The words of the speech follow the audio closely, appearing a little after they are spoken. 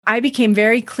I became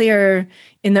very clear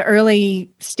in the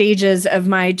early stages of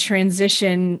my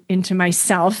transition into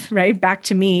myself, right? Back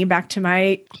to me, back to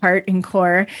my heart and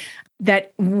core,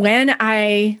 that when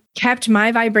I kept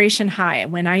my vibration high,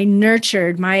 when I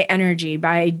nurtured my energy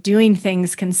by doing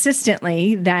things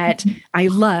consistently that I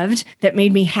loved, that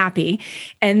made me happy,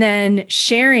 and then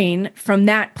sharing from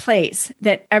that place,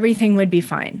 that everything would be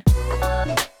fine.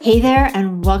 Hey there,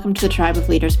 and welcome to the Tribe of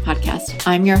Leaders podcast.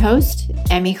 I'm your host,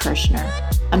 Emmy Kirshner.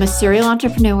 I'm a serial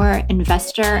entrepreneur,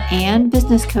 investor, and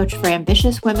business coach for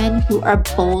ambitious women who are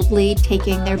boldly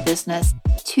taking their business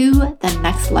to the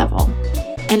next level.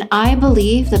 And I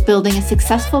believe that building a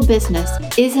successful business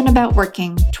isn't about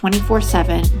working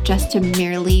 24/7 just to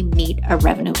merely meet a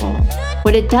revenue goal.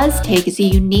 What it does take is a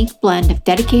unique blend of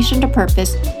dedication to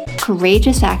purpose,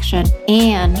 courageous action,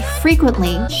 and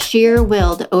frequently sheer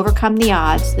will to overcome the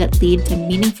odds that lead to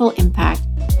meaningful impact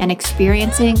and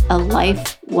experiencing a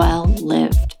life well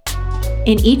lived.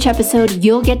 In each episode,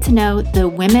 you'll get to know the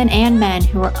women and men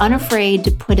who are unafraid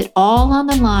to put it all on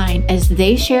the line as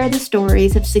they share the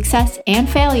stories of success and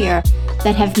failure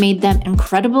that have made them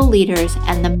incredible leaders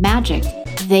and the magic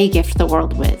they gift the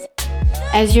world with.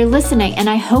 As you're listening, and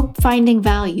I hope finding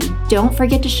value, don't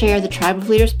forget to share the Tribe of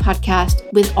Leaders podcast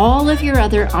with all of your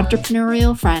other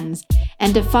entrepreneurial friends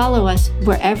and to follow us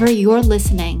wherever you're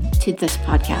listening to this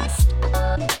podcast.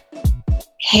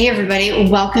 Hey, everybody.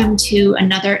 Welcome to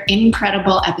another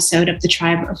incredible episode of the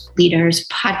Tribe of Leaders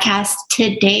podcast.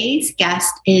 Today's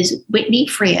guest is Whitney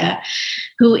Freya,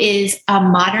 who is a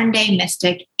modern day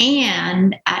mystic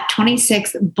and at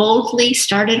 26 boldly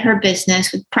started her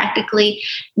business with practically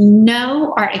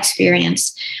no art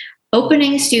experience,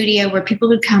 opening a studio where people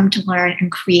would come to learn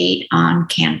and create on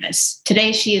canvas.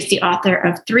 Today, she is the author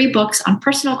of 3 books on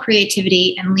personal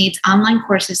creativity and leads online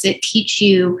courses that teach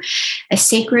you a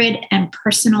sacred and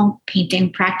personal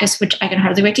painting practice, which I can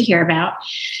hardly wait to hear about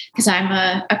because I'm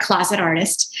a closet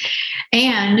artist.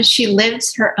 And she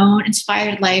lives her own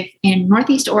inspired life in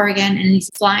Northeast Oregon and is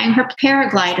flying her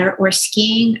paraglider or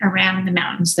skiing around the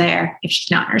mountains there if she's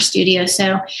not in her studio.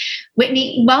 So,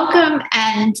 Whitney, welcome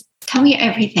and tell me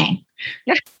everything.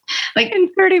 Yeah. Like in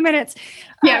 30 minutes.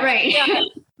 Yeah, right. Yeah.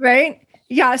 Right.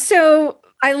 Yeah. So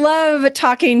I love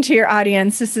talking to your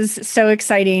audience. This is so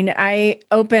exciting. I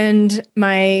opened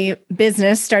my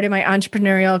business, started my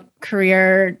entrepreneurial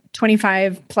career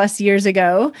 25 plus years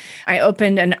ago. I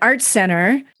opened an art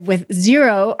center with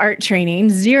 0 art training,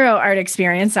 0 art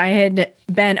experience. I had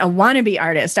been a wannabe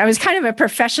artist. I was kind of a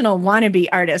professional wannabe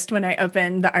artist when I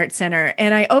opened the art center,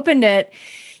 and I opened it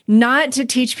not to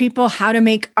teach people how to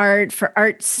make art for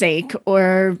art's sake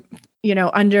or,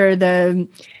 under the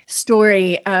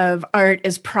story of art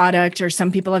as product, or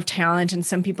some people have talent and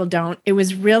some people don't. It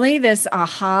was really this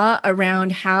aha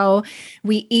around how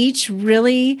we each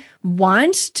really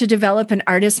want to develop an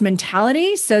artist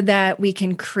mentality so that we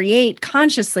can create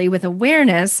consciously with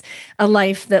awareness a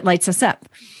life that lights us up.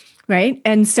 Right.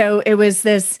 And so it was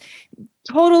this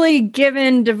totally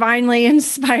given, divinely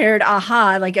inspired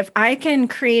aha. Like if I can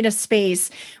create a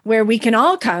space where we can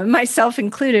all come, myself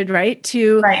included, right,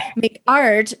 to make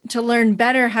art, to learn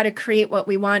better how to create what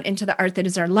we want into the art that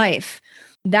is our life.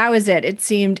 That was it. It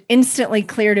seemed instantly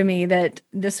clear to me that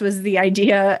this was the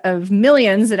idea of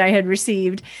millions that I had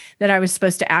received that I was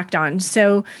supposed to act on.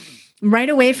 So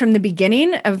right away from the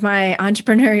beginning of my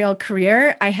entrepreneurial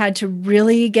career, I had to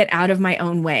really get out of my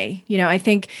own way. I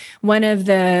think one of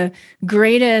the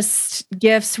greatest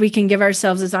gifts we can give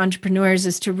ourselves as entrepreneurs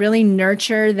is to really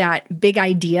nurture that big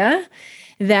idea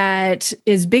that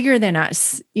is bigger than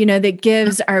us, that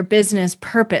gives our business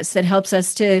purpose, that helps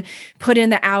us to put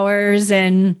in the hours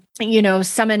and,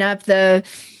 summon up the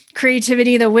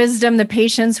creativity, the wisdom, the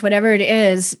patience, whatever it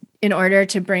is, in order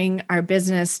to bring our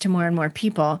business to more and more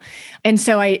people. And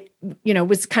so I,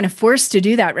 was kind of forced to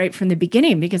do that right from the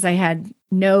beginning because I had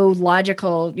no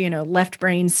logical, left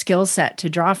brain skill set to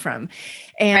draw from.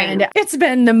 And It's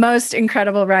been the most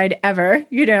incredible ride ever,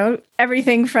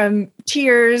 everything from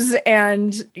tears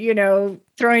and,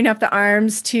 throwing up the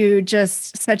arms to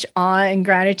just such awe and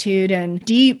gratitude and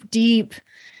deep, deep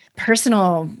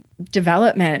personal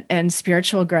development and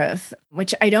spiritual growth,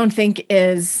 which I don't think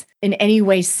is in any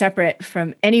way separate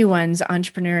from anyone's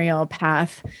entrepreneurial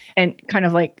path, and kind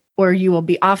of like, or you will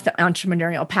be off the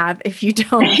entrepreneurial path if you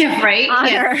don't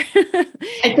honor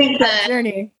I think that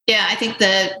journey. Yeah, I think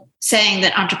the saying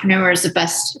that entrepreneur is the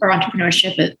best, or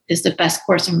entrepreneurship is the best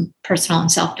course in personal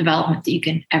and self-development that you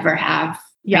can ever have.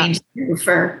 Yeah,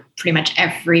 for pretty much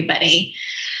everybody.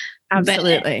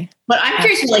 Absolutely. But I'm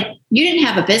curious, like, you didn't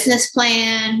have a business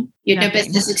plan, you had no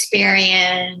business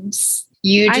experience.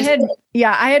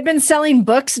 I had been selling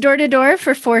books door to door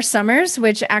for 4 summers,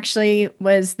 which actually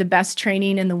was the best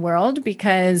training in the world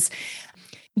because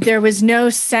there was no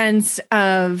sense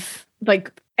of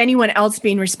like anyone else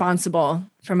being responsible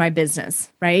for my business,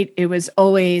 right? It was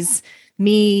always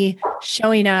me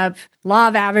showing up, law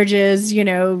of averages,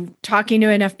 talking to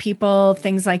enough people,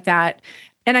 things like that.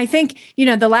 And I think,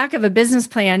 the lack of a business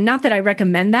plan, not that I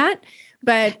recommend that,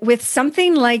 but with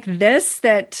something like this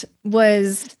that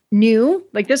was new,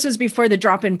 like this was before the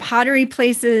drop-in pottery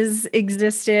places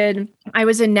existed. I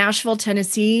was in Nashville,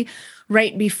 Tennessee,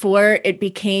 right before it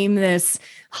became this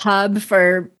hub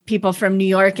for people from New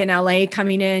York and LA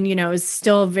coming in. It was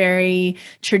still very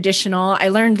traditional. I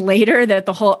learned later that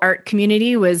the whole art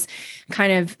community was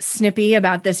kind of snippy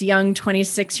about this young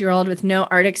 26-year-old with no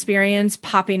art experience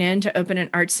popping in to open an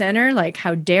art center. Like,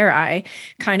 how dare I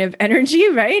kind of energy,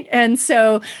 right? And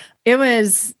so it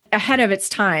was ahead of its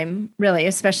time, really,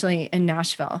 especially in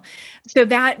Nashville. So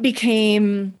that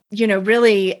became,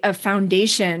 really a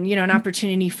foundation, an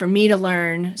opportunity for me to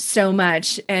learn so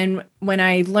much. And when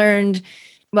I learned,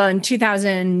 well, in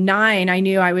 2009, I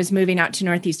knew I was moving out to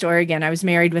Northeast Oregon. I was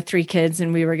married with 3 kids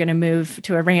and we were going to move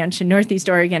to a ranch in Northeast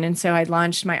Oregon. And so I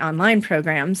launched my online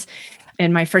programs.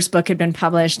 And my first book had been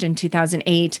published in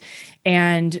 2008.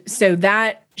 And so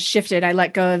that shifted. I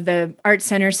let go of the art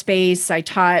center space. I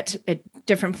taught at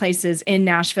different places in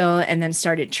Nashville and then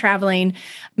started traveling,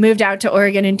 moved out to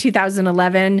Oregon in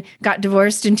 2011, got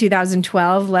divorced in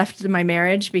 2012, left my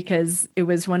marriage because it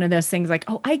was one of those things like,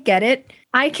 oh, I get it.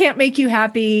 I can't make you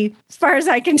happy. As far as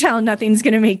I can tell, nothing's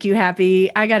going to make you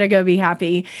happy. I got to go be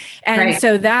happy. And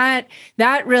so that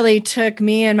really took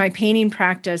me and my painting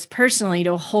practice personally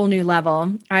to a whole new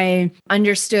level. I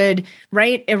understood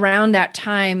right around that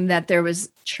time that there was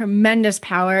tremendous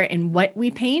power in what we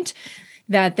paint,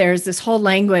 that there's this whole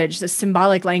language, this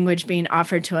symbolic language being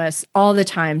offered to us all the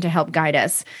time to help guide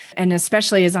us. And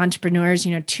especially as entrepreneurs,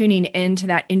 tuning into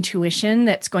that intuition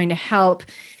that's going to help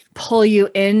pull you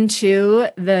into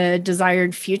the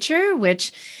desired future,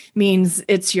 which means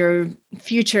it's your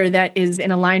future that is in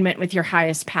alignment with your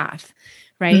highest path,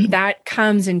 right? Mm-hmm. That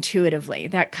comes intuitively.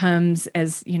 That comes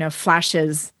as,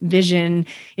 flashes, vision,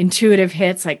 intuitive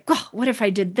hits like, oh, what if I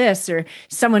did this? Or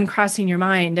someone crossing your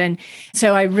mind. And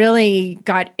so I really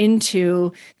got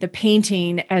into the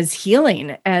painting as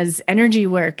healing, as energy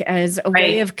work, as a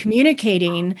way of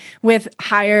communicating with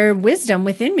higher wisdom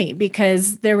within me.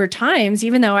 Because there were times,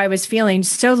 even though I was feeling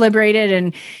so liberated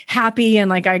and happy and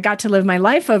like I got to live my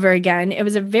life over again, it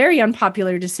was a very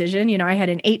unpopular decision. I had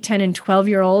an 8, 10, and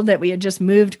 12-year-old that we had just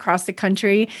moved across the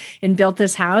country and built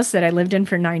this house that I lived in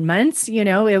for 9 months.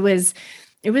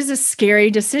 It was a scary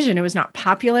decision. It was not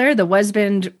popular. The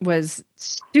husband was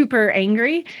super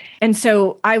angry. And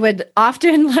so I would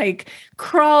often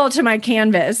crawl to my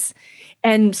canvas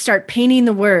and start painting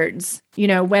the words,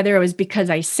 whether it was because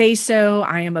I say so,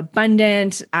 I am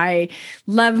abundant, I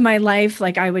love my life.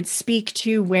 I would speak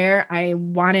to where I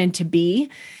wanted to be.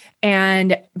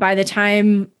 And by the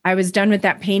time I was done with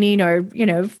that painting or,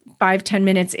 5-10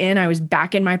 minutes in, I was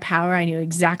back in my power. I knew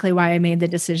exactly why I made the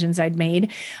decisions I'd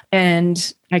made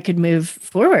and I could move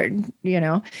forward,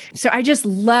 So I just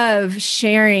love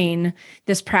sharing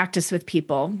this practice with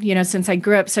people. Since I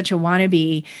grew up such a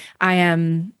wannabe, I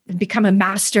am become a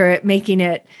master at making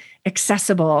it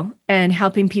accessible and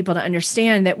helping people to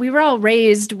understand that we were all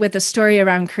raised with a story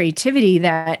around creativity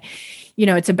that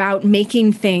it's about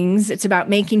making things. It's about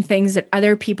making things that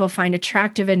other people find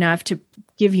attractive enough to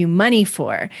give you money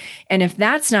for. And if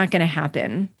that's not going to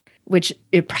happen, which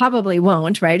it probably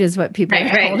won't, right, is what people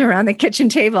are told around the kitchen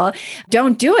table,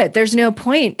 don't do it. There's no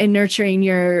point in nurturing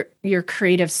your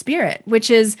creative spirit,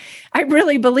 which is, I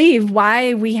really believe,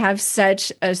 why we have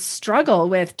such a struggle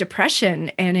with depression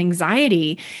and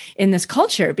anxiety in this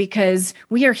culture, because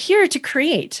we are here to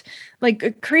create.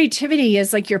 Creativity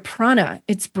is like your prana,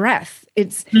 it's breath,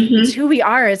 it's who we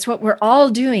are, it's what we're all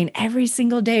doing every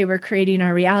single day. We're creating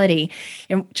our reality.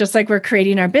 And just like we're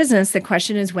creating our business, the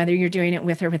question is whether you're doing it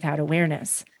with or without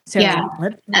awareness. So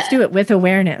let's do it with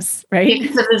awareness, right?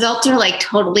 Because the results are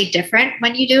totally different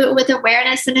when you do it with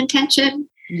awareness and intention.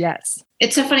 Yes.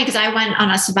 It's so funny because I went on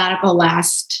a sabbatical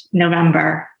last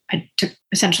November. I took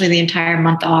essentially the entire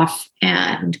month off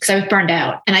and because I was burned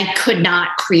out and I could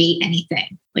not create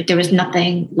anything. There was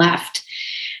nothing left.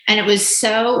 And it was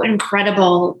so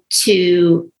incredible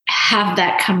to have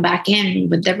that come back in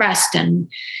with the rest and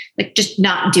just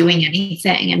not doing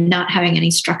anything and not having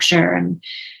any structure. And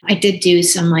I did do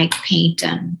some paint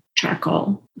and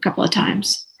charcoal a couple of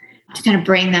times to kind of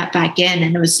bring that back in.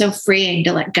 And it was so freeing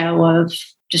to let go of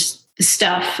just the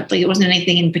stuff. It wasn't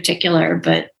anything in particular,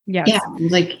 but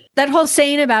that whole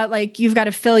saying about like, you've got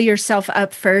to fill yourself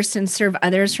up first and serve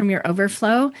others from your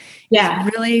overflow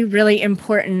is really, really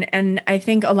important. And I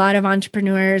think a lot of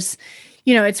entrepreneurs,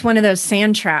 it's one of those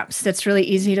sand traps that's really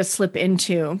easy to slip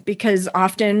into because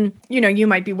often, you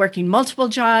might be working multiple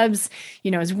jobs,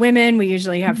 as women, we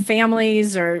usually have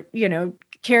families or,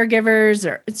 caregivers,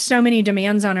 or so many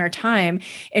demands on our time.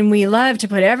 And we love to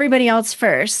put everybody else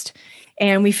first.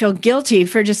 And we feel guilty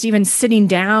for just even sitting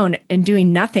down and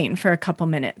doing nothing for a couple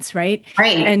minutes, right?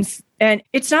 Right. And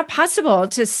it's not possible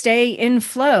to stay in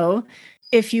flow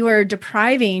if you are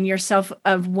depriving yourself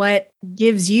of what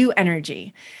gives you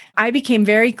energy. I became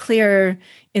very clear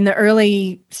in the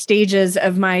early stages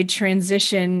of my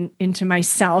transition into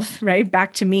myself, right?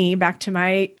 Back to me, back to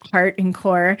my heart and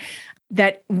core,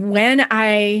 that when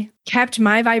I kept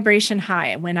my vibration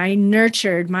high, when I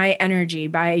nurtured my energy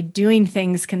by doing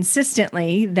things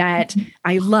consistently that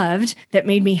I loved, that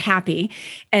made me happy,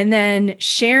 and then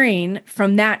sharing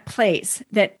from that place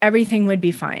that everything would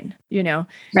be fine,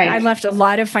 Right. I left a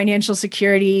lot of financial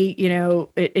security,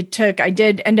 I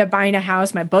did end up buying a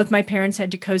house. Both my parents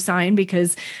had to co-sign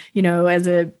because, as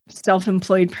a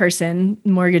self-employed person,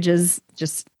 mortgages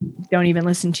just don't even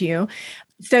listen to you.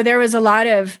 So there was a lot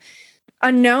of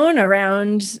unknown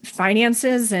around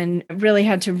finances and really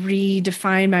had to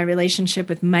redefine my relationship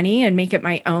with money and make it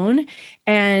my own.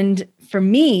 And for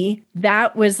me,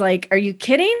 that was like, are you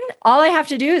kidding? All I have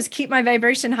to do is keep my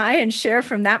vibration high and share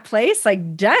from that place,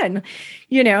 like done,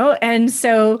 And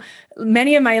so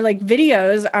many of my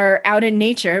videos are out in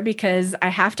nature because I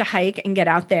have to hike and get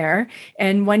out there.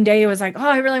 And one day it was like, oh,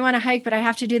 I really want to hike, but I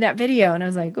have to do that video. And I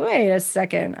was like, wait a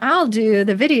second, I'll do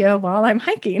the video while I'm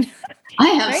hiking. I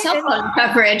have cell phone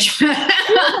coverage.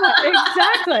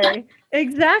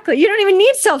 Exactly. You don't even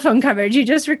need cell phone coverage. You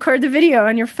just record the video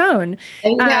on your phone.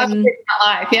 Live.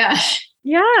 Yeah.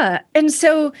 Yeah. And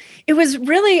so it was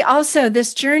really also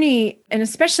this journey, and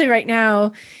especially right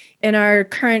now in our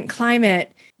current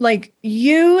climate, like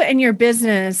you and your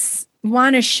business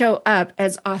want to show up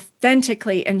as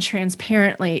authentically and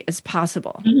transparently as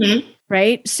possible. Mm-hmm.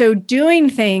 Right. So doing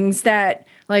things that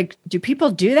do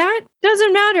people do that?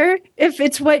 Doesn't matter if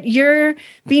it's what you're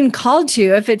being called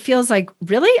to. If it feels like,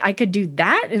 really, I could do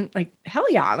that? And hell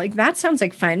yeah, that sounds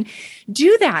like fun.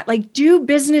 Do that. Do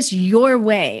business your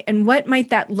way. And what might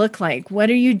that look like? What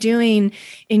are you doing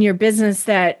in your business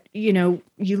that, you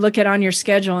look at on your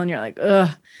schedule and you're like, ugh,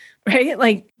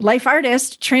 right? Life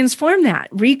artist, transform that,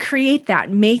 recreate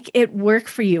that, make it work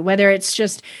for you, whether it's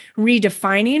just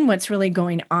redefining what's really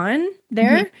going on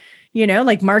there. Mm-hmm.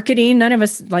 Marketing, none of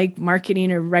us like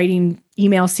marketing or writing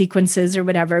email sequences or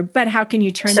whatever, but how can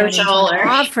you turn that into an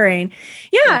offering?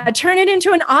 Yeah, turn it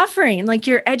into an offering.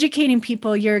 You're educating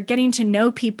people, you're getting to know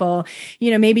people.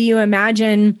 Maybe you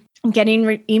imagine getting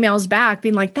emails back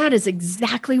being like, that is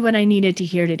exactly what I needed to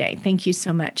hear today. Thank you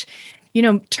so much.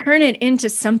 Turn it into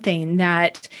something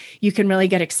that you can really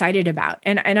get excited about.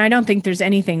 And I don't think there's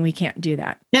anything we can't do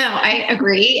that. No, I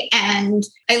agree. And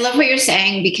I love what you're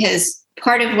saying because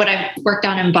part of what I've worked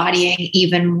on embodying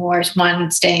even more is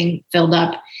one, staying filled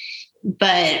up.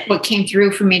 But what came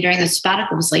through for me during the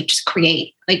sabbatical was just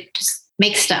create, just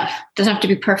make stuff. Doesn't have to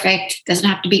be perfect. Doesn't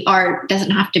have to be art.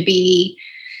 Doesn't have to be,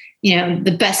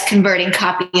 the best converting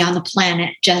copy on the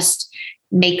planet. Just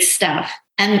make stuff.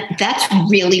 And that's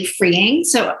really freeing.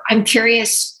 So I'm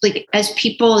curious, as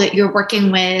people that you're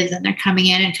working with and they're coming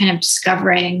in and kind of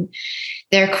discovering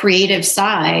their creative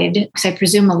side, because I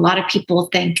presume a lot of people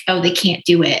think, oh, they can't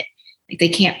do it. They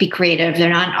can't be creative. They're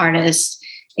not an artist,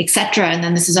 etc. And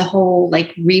then this is a whole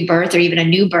rebirth or even a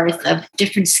new birth of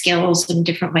different skills and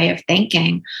different way of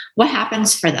thinking. What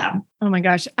happens for them? Oh my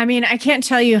gosh. I mean, I can't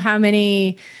tell you how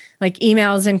many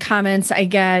emails and comments I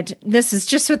get. This is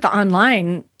just with the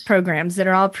online programs that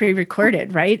are all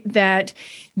pre-recorded, right? That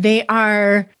they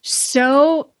are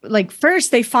so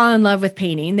first they fall in love with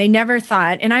painting. They never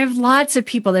thought, and I have lots of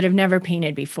people that have never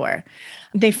painted before.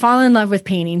 They fall in love with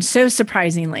painting so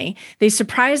surprisingly. They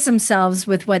surprise themselves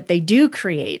with what they do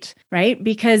create, right?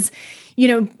 Because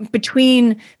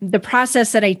between the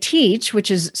process that I teach,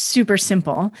 which is super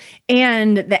simple,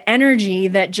 and the energy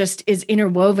that just is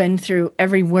interwoven through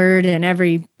every word and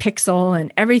every pixel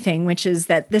and everything, which is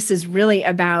that this is really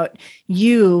about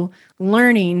you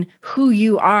learning who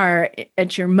you are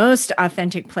at your most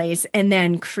authentic place and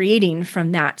then creating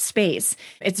from that space.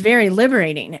 It's very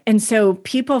liberating. And so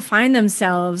people find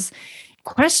themselves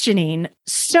questioning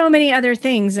so many other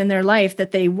things in their life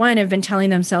that they, one, have been telling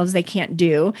themselves they can't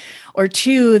do, or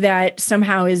two, that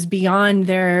somehow is beyond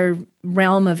their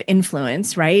realm of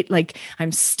influence, right? Like,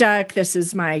 I'm stuck. This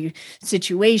is my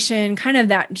situation, kind of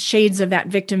that shades of that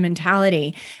victim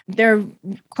mentality. They're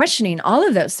questioning all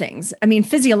of those things. I mean,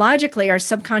 physiologically, our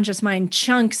subconscious mind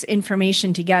chunks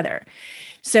information together.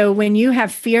 So when you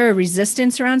have fear or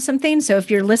resistance around something, so if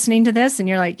you're listening to this and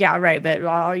you're like, yeah, right, but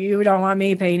well, you don't want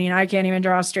me painting, I can't even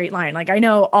draw a straight line. Like,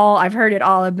 I've heard it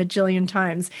all a bajillion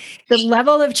times. The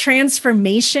level of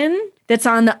transformation that's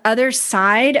on the other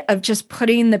side of just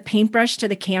putting the paintbrush to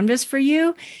the canvas for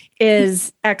you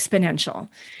is exponential.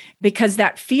 Because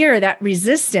that fear, that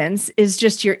resistance is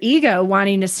just your ego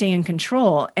wanting to stay in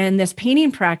control. And this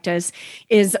painting practice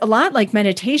is a lot like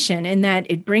meditation in that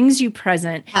it brings you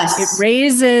present. Yes. It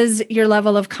raises your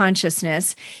level of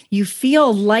consciousness. You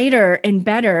feel lighter and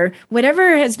better.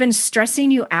 Whatever has been stressing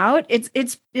you out, it's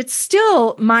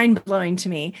still mind-blowing to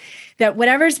me that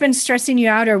whatever's been stressing you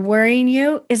out or worrying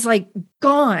you is like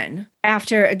gone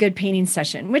after a good painting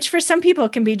session, which for some people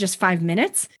can be just 5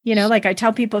 minutes. Like I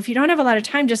tell people, if you don't have a lot of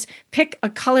time, just pick a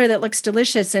color that looks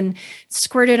delicious and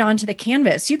squirt it onto the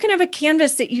canvas. You can have a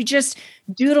canvas that you just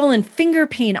doodle and finger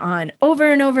paint on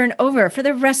over and over and over for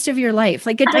the rest of your life.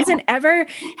 Like, it doesn't ever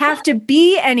have to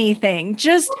be anything,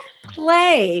 just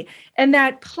play. And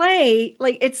that play,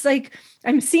 like, it's like,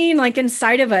 I'm seeing like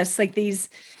inside of us, like these,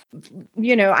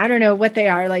 I don't know what they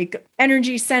are, like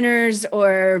energy centers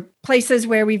or places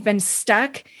where we've been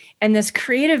stuck. And this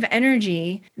creative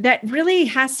energy that really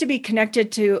has to be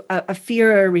connected to a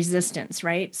fear or resistance,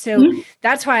 right? So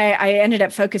that's why I ended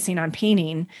up focusing on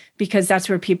painting, because that's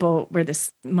where people were the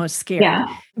most scared.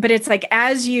 Yeah. But it's like,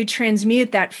 as you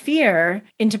transmute that fear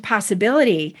into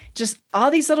possibility, just all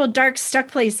these little dark stuck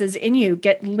places in you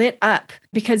get lit up,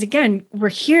 because again, we're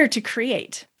here to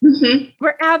create.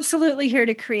 We're absolutely here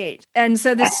to create. And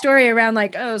so this story around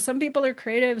like, oh, some people are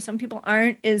creative, some people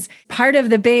aren't, is part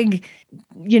of the big,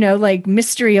 like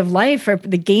mystery of life, or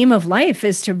the game of life,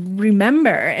 is to remember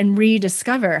and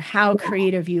rediscover how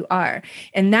creative you are.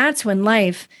 And that's when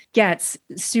life gets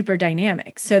super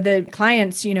dynamic. So the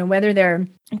clients, whether they're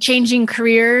changing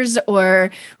careers or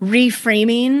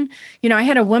reframing, I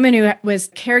had a woman who was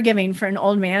caregiving for an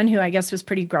old man who I guess was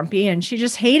pretty grumpy, and she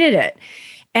just hated it.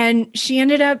 And she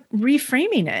ended up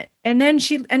reframing it. And then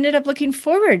she ended up looking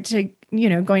forward to,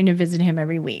 going to visit him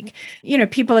every week.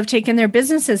 People have taken their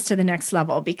businesses to the next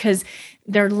level because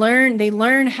they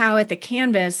learn how at the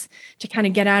canvas to kind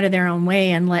of get out of their own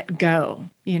way and let go,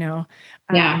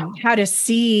 how to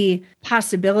see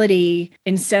possibility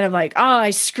instead of like, oh, I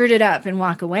screwed it up and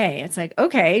walk away. It's like,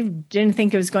 okay, didn't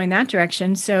think it was going that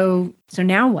direction. So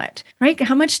now what, right?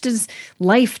 How much does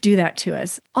life do that to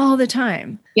us all the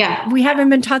time? Yeah. We haven't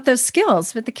been taught those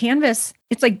skills, but the canvas,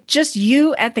 it's like just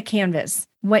you at the canvas.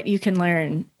 What you can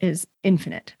learn is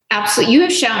infinite. Absolutely. You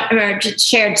have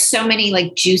shared so many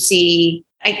like juicy,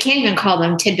 I can't even call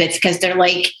them tidbits because they're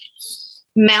like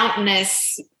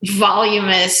mountainous,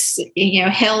 voluminous,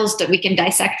 hills that we can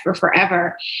dissect for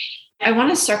forever. I want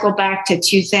to circle back to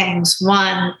two things.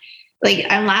 One, like,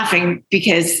 I'm laughing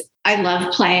because I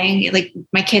love playing. Like,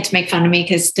 my kids make fun of me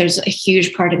because there's a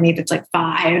huge part of me that's like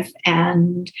 5,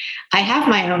 and I have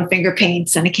my own finger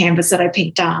paints and a canvas that I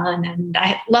paint on, and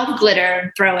I love glitter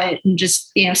and throw it and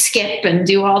just, skip and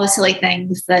do all the silly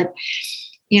things that,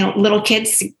 little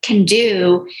kids can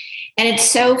do. And it's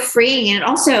so freeing. And it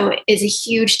also is a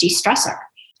huge de-stressor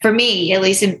for me, at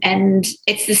least. And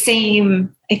it's the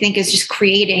same, I think, as just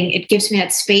creating. It gives me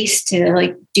that space to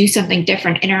like do something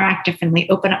different, interact differently,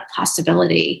 open up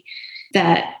possibility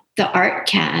that the art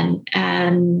can.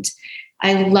 And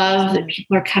I love that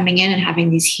people are coming in and having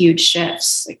these huge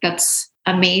shifts. Like, that's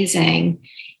amazing.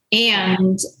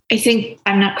 And I think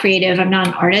I'm not creative, I'm not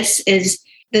an artist is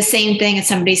the same thing as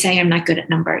somebody saying I'm not good at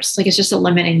numbers. Like, it's just a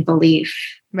limiting belief.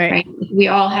 Right. We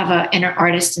all have an inner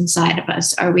artist inside of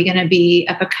us. Are we going to be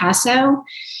a Picasso?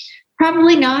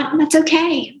 Probably not. And that's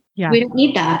okay. Yeah. We don't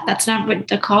need that. That's not what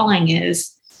the calling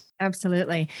is.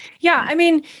 Absolutely. Yeah. I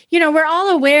mean, we're all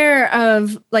aware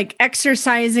of like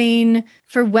exercising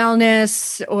for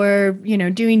wellness or,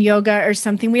 doing yoga or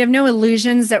something. We have no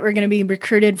illusions that we're going to be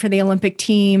recruited for the Olympic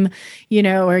team,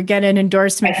 or get an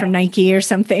endorsement from Nike or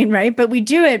something. Right. But we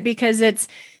do it because it's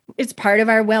part of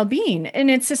our well-being. And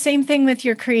it's the same thing with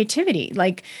your creativity.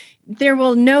 Like, there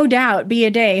will no doubt be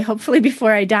a day, hopefully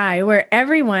before I die, where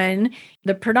everyone,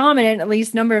 the predominant, at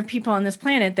least number of people on this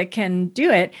planet that can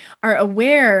do it, are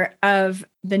aware of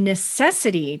the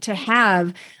necessity to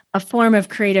have a form of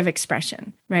creative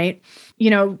expression, right?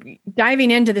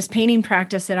 Diving into this painting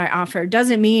practice that I offer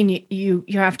doesn't mean you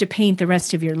have to paint the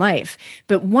rest of your life.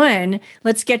 But one,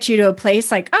 let's get you to a place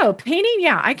like, oh, painting,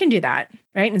 yeah, I can do that,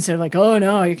 right? Instead of like, oh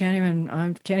no, I can't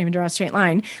even draw a straight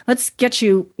line. Let's get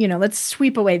you, let's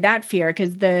sweep away that fear,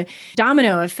 because the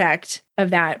domino effect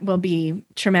of that will be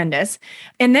tremendous.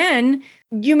 And then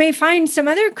you may find some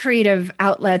other creative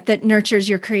outlet that nurtures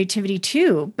your creativity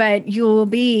too, but you'll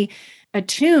be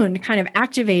attuned, kind of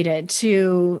activated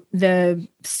to the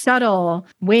subtle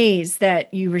ways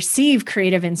that you receive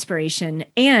creative inspiration.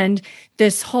 And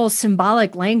this whole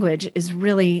symbolic language is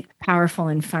really powerful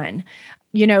and fun.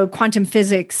 Quantum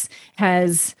physics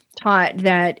has taught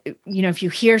that, if you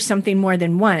hear something more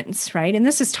than once, right? And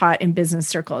this is taught in business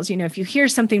circles, if you hear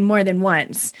something more than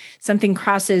once, something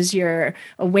crosses your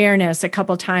awareness a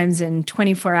couple times in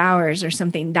 24 hours or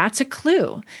something, that's a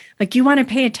clue. Like, you want to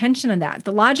pay attention to that.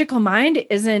 The logical mind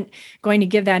isn't going to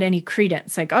give that any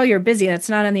credence. Like, oh, you're busy, that's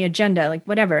not on the agenda, like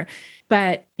whatever.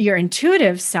 But your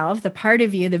intuitive self, the part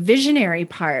of you, the visionary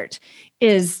part,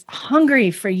 is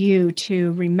hungry for you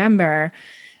to remember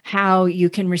how you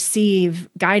can receive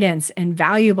guidance and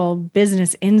valuable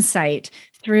business insight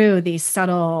through these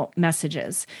subtle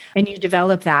messages. And you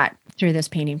develop that through this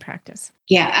painting practice.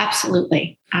 Yeah,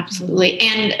 absolutely. Absolutely.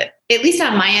 And at least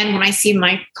on my end, when I see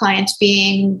my clients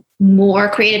being more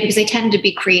creative, because they tend to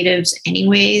be creatives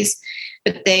anyways,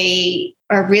 but they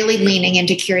are really leaning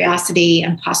into curiosity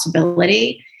and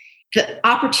possibility, the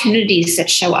opportunities that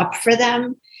show up for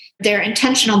them, they're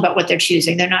intentional about what they're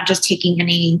choosing. They're not just taking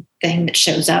anything that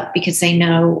shows up because they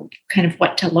know kind of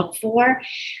what to look for,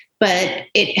 but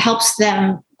it helps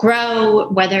them grow,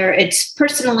 whether it's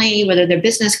personally, whether their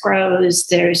business grows,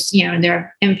 there's,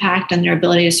 their impact and their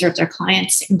ability to serve their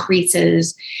clients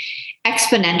increases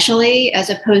exponentially, as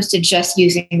opposed to just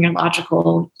using your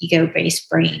logical ego-based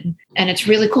brain. And it's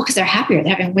really cool because they're happier.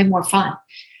 They're having way more fun.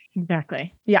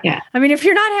 Exactly. Yeah. I mean, if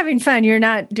you're not having fun, you're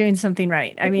not doing something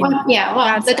right. I mean,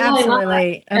 that's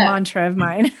absolutely a mantra of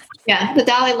mine. Yeah. The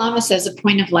Dalai Lama says the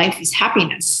point of life is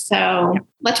happiness. So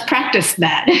let's practice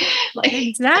that.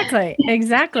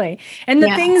 Exactly. And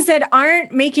the things that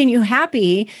aren't making you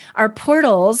happy are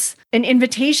portals and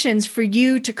invitations for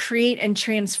you to create and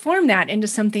transform that into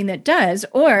something that does,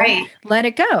 or let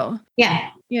it go.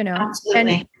 Yeah.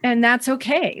 Absolutely. And that's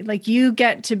okay. Like, you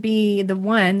get to be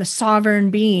the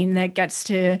sovereign being that gets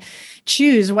to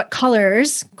choose what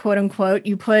colors, quote unquote,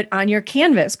 you put on your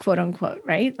canvas, quote unquote,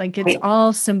 right? Like, it's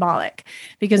all symbolic,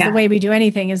 because the way we do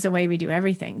anything is the way we do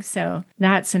everything. So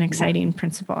that's an exciting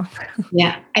principle.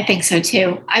 Yeah, I think so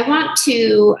too.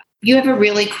 You have a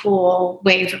really cool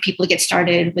way for people to get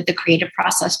started with the creative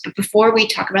process. But before we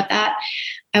talk about that,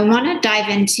 I want to dive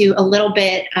into a little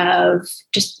bit of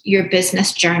just your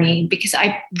business journey, because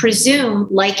I presume,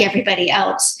 like everybody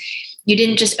else, you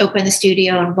didn't just open the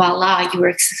studio and voila, you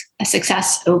were a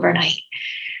success overnight.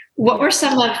 What were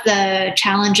some of the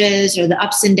challenges or the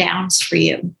ups and downs for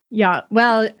you? Yeah,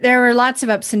 well, there were lots of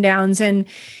ups and downs. And,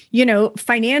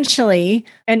 financially,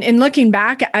 and in looking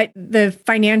back, the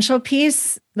financial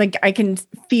piece, like, I can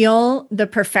feel the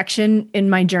perfection in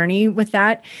my journey with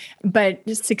that. But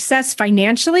success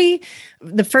financially,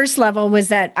 the first level was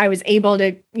that I was able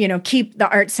to, keep the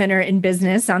art center in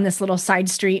business on this little side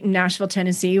street in Nashville,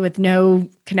 Tennessee, with no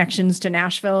connections to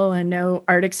Nashville and no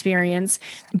art experience.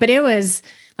 But it was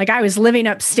like, I was living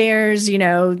upstairs,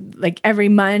 like every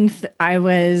month I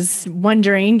was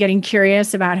wondering, getting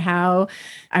curious about how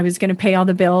I was going to pay all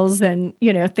the bills and,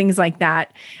 things like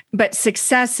that. But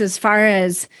success, as far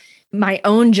as my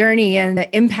own journey and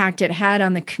the impact it had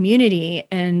on the community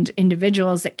and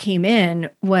individuals that came in,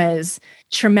 was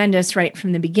tremendous right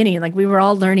from the beginning. Like, we were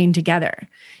all learning together,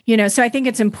 so I think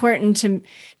it's important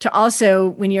to also,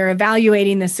 when you're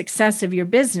evaluating the success of your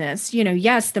business,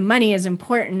 yes, the money is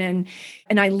important.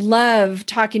 And I love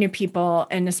talking to people,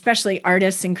 and especially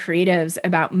artists and creatives,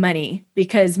 about money,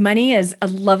 because money is a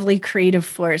lovely creative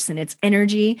force and it's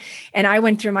energy. And I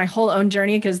went through my whole own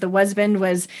journey because the husband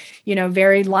was,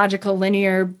 very logical,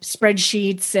 linear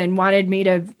spreadsheets, and wanted me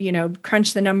to,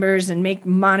 crunch the numbers and make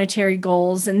monetary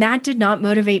goals. And that did not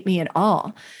motivate me at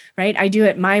all. Right? I do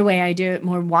it my way. I do it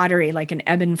more watery, like an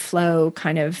ebb and flow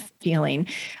kind of feeling.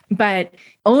 But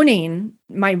owning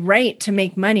my right to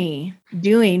make money,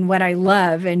 doing what I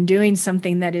love and doing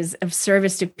something that is of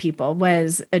service to people,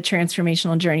 was a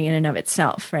transformational journey in and of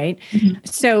itself, right? Mm-hmm.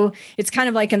 So it's kind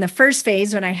of like in the first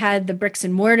phase, when I had the bricks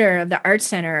and mortar of the art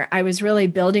center, I was really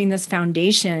building this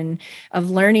foundation of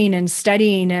learning and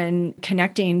studying and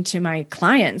connecting to my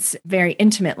clients very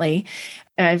intimately.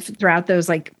 throughout those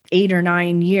like 8 or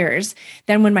 9 years.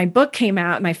 Then when my book came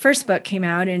out, my first book came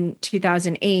out in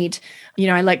 2008,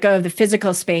 I let go of the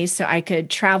physical space so I could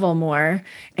travel more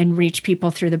and reach people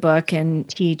through the book and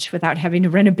teach without having to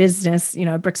run a business,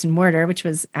 bricks and mortar, which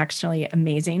was actually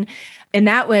amazing. And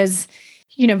that was,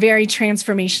 very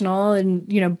transformational,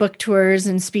 and, book tours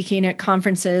and speaking at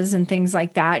conferences and things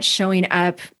like that, showing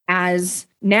up as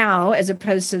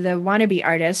opposed to the wannabe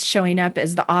artist, showing up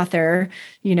as the author,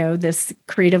 this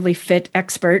creatively fit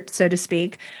expert, so to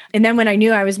speak. And then when I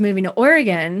knew I was moving to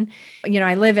Oregon,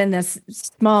 I live in this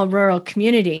small rural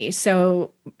community.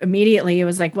 So immediately it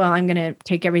was like, well, I'm going to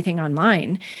take everything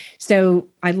online. So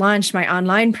I launched my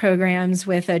online programs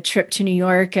with a trip to New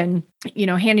York and,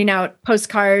 handing out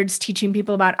postcards, teaching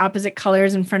people about opposite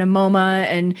colors in front of MoMA,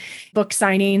 and book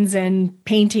signings and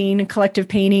painting, collective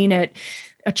painting at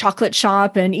a chocolate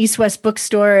shop and East West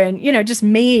bookstore, and, just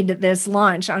made this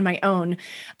launch on my own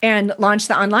and launched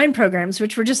the online programs,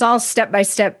 which were just all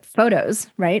step-by-step photos,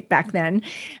 right? Back then.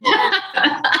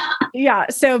 Yeah.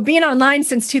 So being online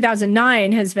since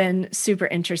 2009 has been super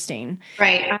interesting.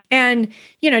 Right. And,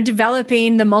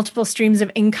 developing the multiple streams of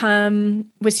income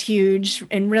was huge,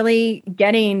 and really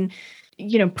getting,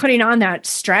 putting on that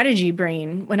strategy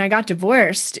brain. When I got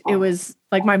divorced, it was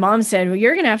like my mom said, well,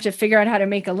 you're going to have to figure out how to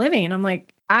make a living. I'm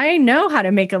like, I know how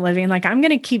to make a living. Like, I'm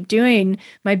going to keep doing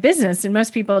my business. And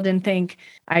most people didn't think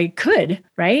I could.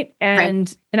 Right.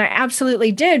 And I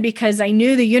absolutely did, because I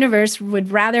knew the universe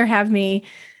would rather have me,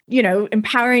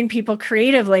 empowering people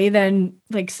creatively than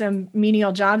like some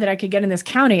menial job that I could get in this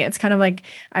county. It's kind of like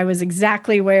I was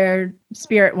exactly where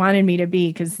spirit wanted me to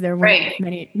be, because there weren't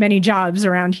many jobs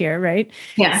around here. Right.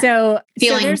 Yeah. So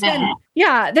there's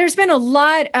been a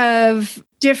lot of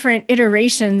different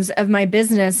iterations of my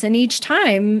business. And each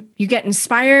time you get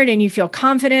inspired and you feel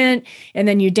confident, and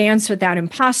then you dance with that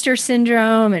imposter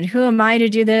syndrome. And who am I to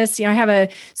do this? I have a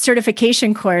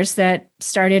certification course that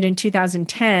started in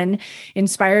 2010,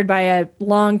 inspired by a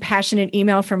long, passionate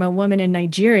email from a woman in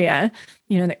Nigeria,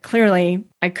 that clearly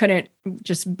I couldn't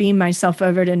just beam myself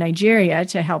over to Nigeria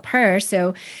to help her.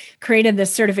 So created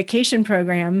this certification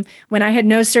program when I had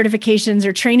no certifications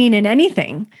or training in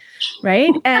anything. Right.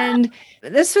 And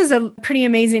this was a pretty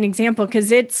amazing example,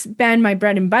 because it's been my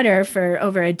bread and butter for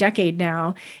over a decade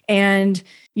now. And,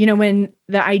 when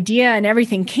the idea and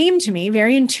everything came to me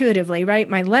very intuitively, right?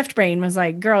 My left brain was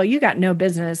like, girl, you got no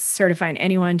business certifying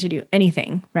anyone to do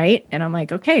anything. Right. And I'm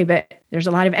like, okay, but there's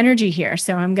a lot of energy here.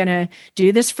 So I'm going to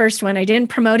do this first one. I didn't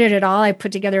promote it at all. I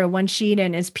put together a one sheet,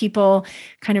 and as people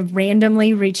kind of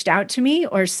randomly reached out to me,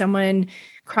 or someone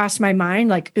crossed my mind,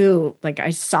 like, ooh, like I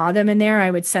saw them in there, I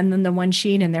would send them the one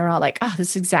sheet, and they're all like, oh,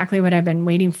 this is exactly what I've been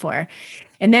waiting for.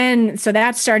 And then, so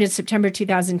that started September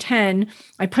 2010.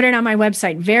 I put it on my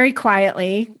website very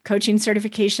quietly, coaching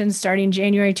certifications starting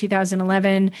January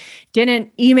 2011.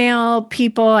 Didn't email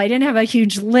people. I didn't have a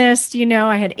huge list.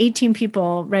 I had 18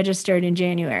 people registered in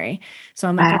January. So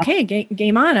I'm like, okay,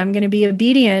 game on. I'm going to be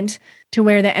obedient to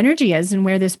where the energy is and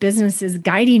where this business is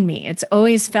guiding me. It's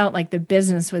always felt like the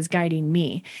business was guiding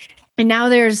me. And now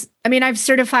I've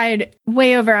certified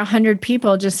way over 100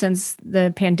 people just since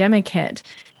the pandemic hit.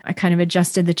 I kind of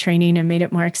adjusted the training and made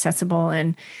it more accessible.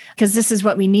 And because this is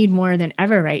what we need more than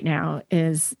ever right now,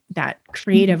 is that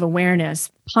creative awareness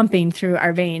pumping through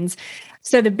our veins.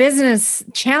 So the business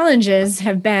challenges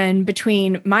have been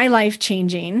between my life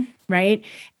changing, right?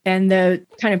 And the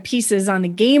kind of pieces on the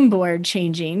game board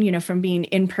changing, from being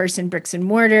in-person bricks and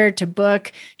mortar to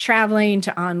book, traveling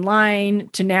to online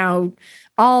to now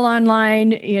all online,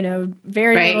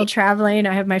 very little traveling.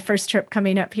 I have my first trip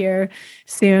coming up here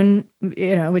soon,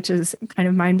 which is kind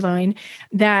of mind blowing,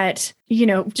 that,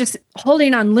 just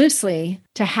holding on loosely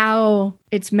to how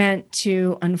it's meant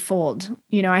to unfold.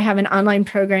 I have an online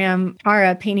program,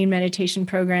 Tara painting meditation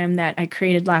program, that I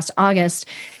created last August,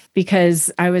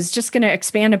 because I was just going to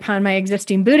expand upon my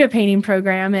existing Buddha painting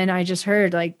program. And I just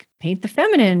heard like, paint the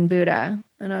feminine Buddha.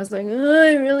 And I was like, oh,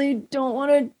 I really don't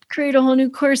want to create a whole new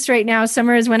course right now.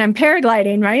 Summer is when I'm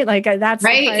paragliding, right? Like that's the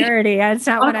priority. That's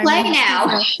not what I'm doing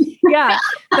now. Yeah.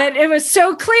 But it was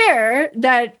so clear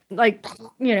that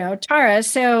Tara.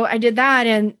 So I did that,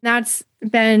 and that's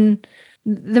been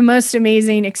the most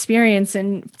amazing experience.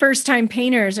 And first time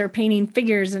painters are painting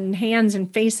figures and hands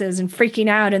and faces and freaking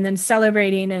out, and then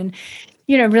celebrating and,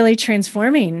 really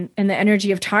transforming in the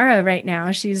energy of Tara right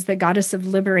now. She's the goddess of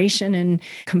liberation and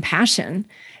compassion.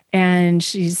 And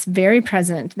she's very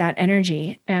present, that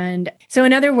energy. And so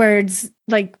in other words,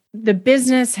 like the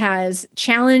business has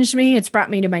challenged me. It's brought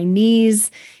me to my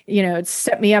knees. It's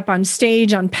set me up on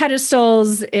stage on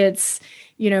pedestals. It's,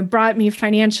 brought me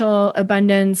financial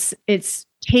abundance. It's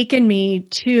taken me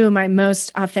to my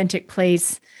most authentic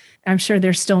place. I'm sure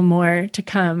there's still more to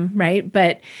come, right?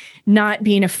 But not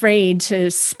being afraid to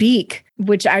speak,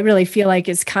 which I really feel like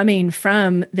is coming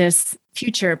from this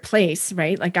future place,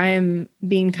 right? Like I am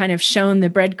being kind of shown the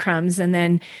breadcrumbs and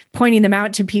then pointing them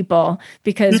out to people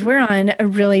because we're on a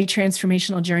really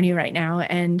transformational journey right now,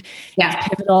 and it's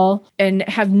pivotal, and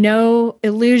have no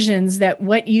illusions that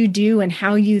what you do and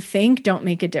how you think don't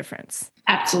make a difference.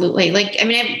 Absolutely. Like, I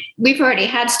mean, we've already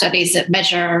had studies that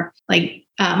measure like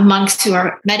monks who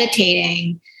are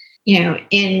meditating,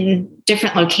 in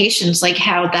different locations, like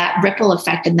how that ripple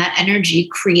effect and that energy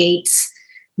creates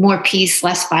more peace,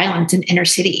 less violence in inner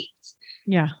cities.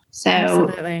 Yeah. So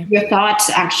absolutely. Your thoughts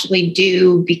actually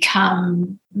do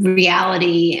become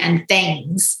reality and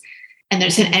things. And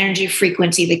there's an energy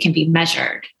frequency that can be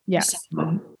measured. Yes. So,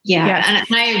 And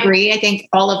I agree. I think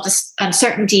all of this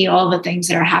uncertainty, all the things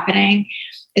that are happening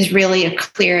is really a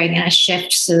clearing and a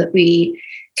shift so that we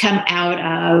come out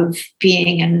of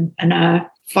being in a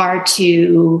far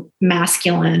too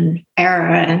masculine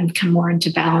era and come more into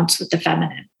balance with the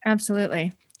feminine.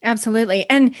 Absolutely. Absolutely.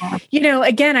 And,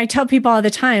 again, I tell people all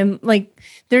the time, like,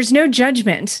 there's no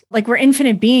judgment. Like, we're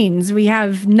infinite beings. We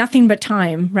have nothing but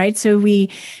time, right? So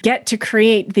we get to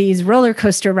create these roller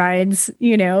coaster rides,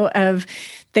 of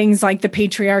things like the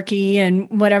patriarchy and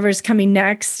whatever's coming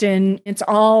next. And it's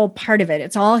all part of it.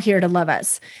 It's all here to love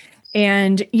us.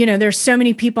 And, there's so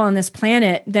many people on this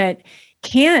planet that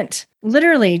can't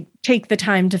literally take the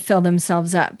time to fill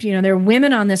themselves up. There are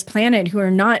women on this planet who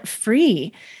are not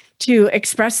free to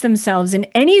express themselves in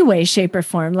any way, shape, or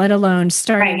form, let alone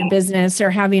starting a business or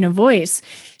having a voice.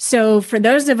 So for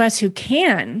those of us who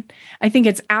can, I think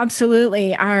it's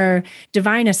absolutely our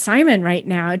divine assignment right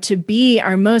now to be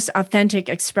our most authentic,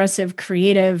 expressive,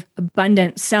 creative,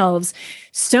 abundant selves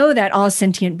so that all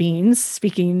sentient beings,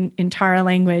 speaking in Tara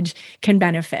language, can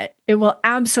benefit. It will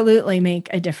absolutely make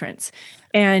a difference.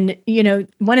 And,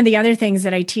 one of the other things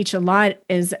that I teach a lot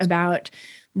is about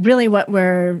really what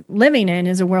we're living in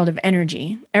is a world of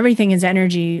energy. Everything is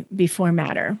energy before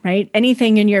matter, right?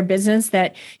 Anything in your business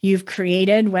that you've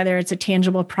created, whether it's a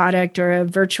tangible product or a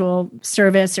virtual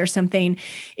service or something,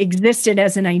 existed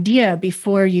as an idea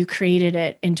before you created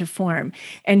it into form.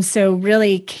 And so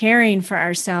really caring for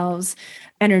ourselves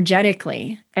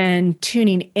energetically and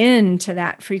tuning into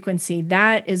that frequency,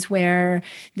 that is where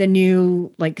the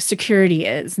new security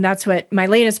is. And that's what my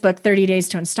latest book, 30 Days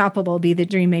to Unstoppable, Be the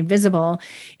Dream Made Visible,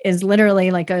 is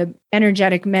literally like a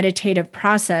energetic meditative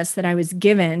process that I was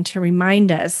given to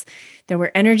remind us that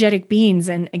we're energetic beings.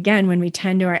 And again, when we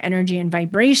tend to our energy and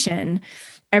vibration,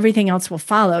 everything else will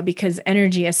follow, because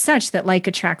energy is such that like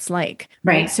attracts like.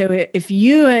 Right. So if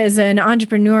you as an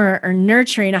entrepreneur are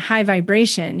nurturing a high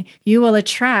vibration, you will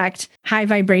attract high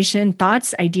vibration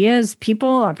thoughts, ideas,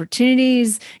 people,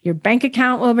 opportunities. Your bank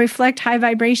account will reflect high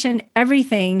vibration.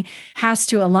 Everything has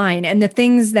to align. And the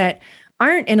things that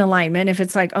aren't in alignment, if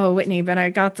it's like, oh, Whitney, but I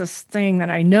got this thing that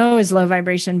I know is low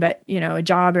vibration, but a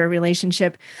job or a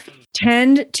relationship,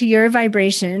 tend to your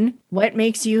vibration, what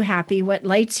makes you happy, what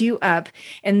lights you up.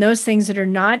 And those things that are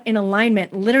not in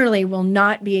alignment literally will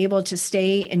not be able to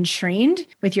stay entrained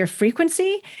with your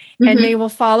frequency, and they will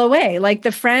fall away. Like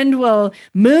the friend will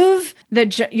move,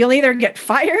 you'll either get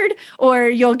fired or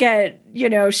you'll get,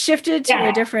 shifted to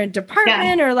a different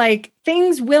department, or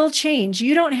things will change.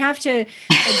 You don't have to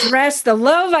address the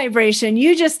low vibration.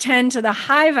 You just tend to the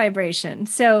high vibration.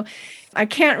 So I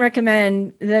can't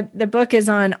recommend the book is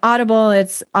on Audible.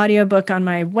 It's audiobook on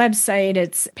my website.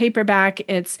 It's paperback.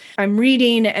 I'm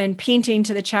reading and painting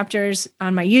to the chapters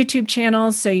on my YouTube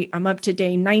channel. So I'm up to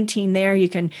day 19 there. You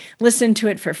can listen to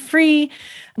it for free.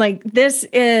 This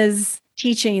is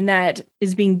teaching that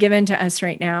is being given to us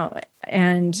right now.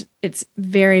 And it's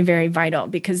very, very vital,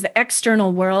 because the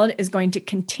external world is going to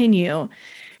continue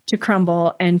to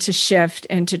crumble and to shift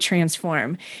and to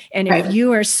transform. And if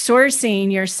you are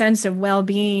sourcing your sense of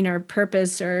well-being or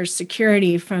purpose or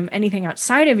security from anything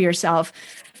outside of yourself,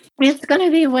 it's going to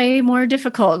be way more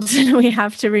difficult. We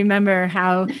have to remember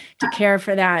how to care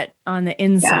for that on the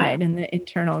inside and the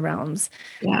internal realms.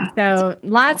 Yeah. So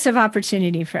lots of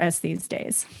opportunity for us these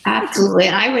days. Absolutely.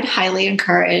 And I would highly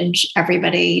encourage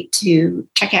everybody to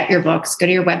check out your books, go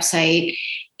to your website,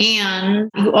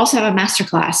 and you also have a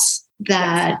masterclass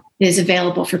that is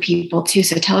available for people too.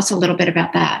 So tell us a little bit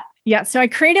about that. Yeah. So I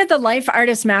created the Life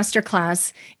Artist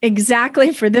Masterclass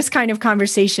exactly for this kind of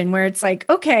conversation where it's like,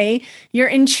 okay, you're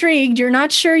intrigued. You're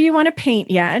not sure you want to paint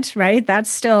yet, right? That's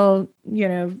still,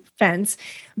 fence.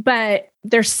 But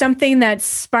there's something that's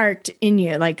sparked in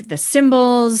you, like the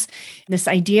symbols, this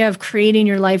idea of creating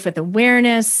your life with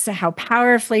awareness, how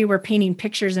powerfully we're painting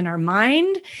pictures in our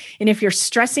mind. And if you're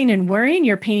stressing and worrying,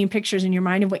 you're painting pictures in your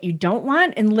mind of what you don't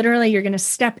want. And literally, you're going to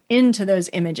step into those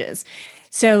images.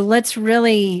 So let's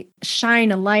really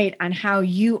shine a light on how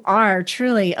you are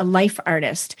truly a life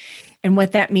artist and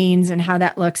what that means and how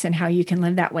that looks and how you can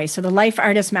live that way. So the Life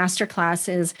Artist Masterclass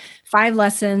is 5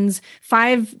 lessons,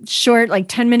 5 short,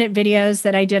 10-minute videos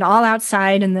that I did all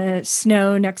outside in the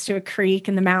snow next to a creek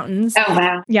in the mountains. Oh,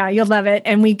 wow. Yeah, you'll love it.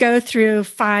 And we go through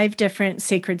 5 different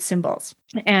sacred symbols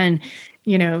and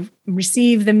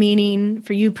receive the meaning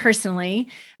for you personally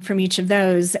from each of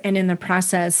those. And in the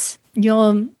process,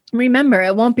 you'll remember,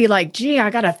 it won't be like, gee, I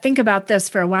got to think about this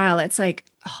for a while. It's like,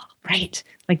 oh, right.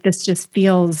 Like this just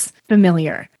feels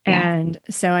familiar. Yeah. And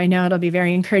so I know it'll be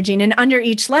very encouraging. And under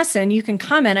each lesson, you can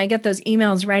comment. I get those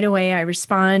emails right away. I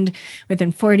respond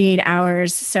within 48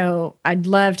 hours. So I'd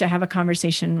love to have a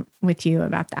conversation with you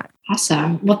about that.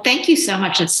 Awesome. Well, thank you so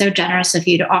much. It's so generous of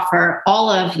you to offer all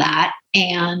of that.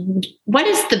 And what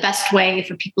is the best way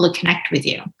for people to connect with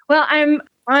you? Well, I'm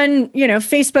on,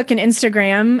 Facebook and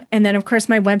Instagram. And then of course,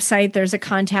 my website, there's a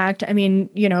contact. I mean,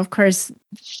 of course,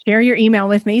 share your email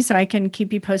with me so I can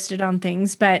keep you posted on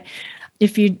things. But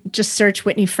if you just search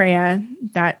Whitney Freya,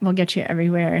 that will get you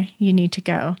everywhere you need to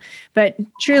go. But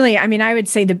truly, I would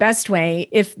say the best way,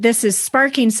 if this is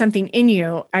sparking something in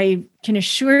you, I can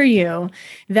assure you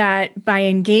that by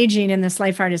engaging in this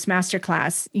Life Artist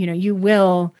Masterclass, you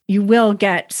will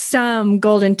get some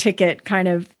golden ticket kind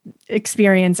of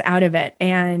experience out of it.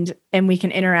 And we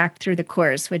can interact through the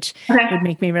course, which would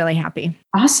make me really happy.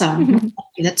 Awesome.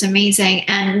 That's amazing.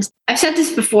 And I've said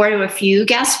this before to a few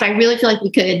guests, but I really feel like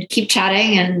we could keep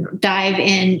chatting and dive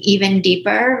in even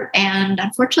deeper. And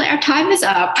unfortunately, our time is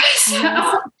up.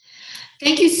 So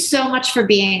thank you so much for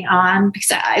being on,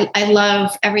 because I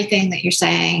love everything that you're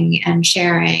saying and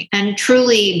sharing, and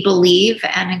truly believe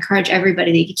and encourage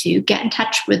everybody to get in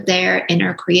touch with their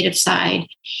inner creative side,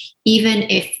 even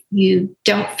if you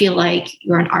don't feel like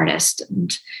you're an artist.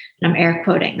 And I'm air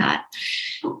quoting that.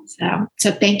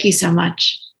 So thank you so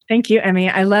much. Thank you, Emmy.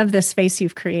 I love the space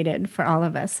you've created for all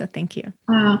of us. So thank you.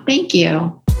 Oh, thank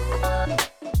you.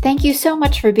 Thank you so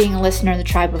much for being a listener to the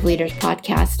Tribe of Leaders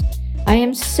podcast. I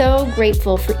am so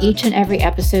grateful for each and every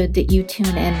episode that you tune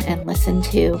in and listen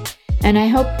to. And I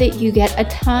hope that you get a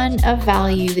ton of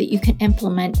value that you can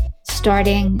implement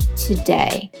starting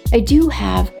today. I do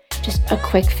have just a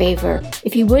quick favor.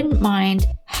 If you wouldn't mind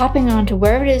hopping on to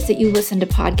wherever it is that you listen to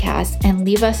podcasts and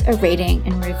leave us a rating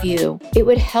and review, it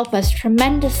would help us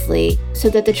tremendously so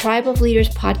that the Tribe of Leaders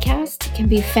podcast can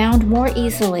be found more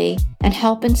easily and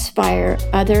help inspire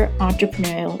other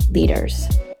entrepreneurial leaders.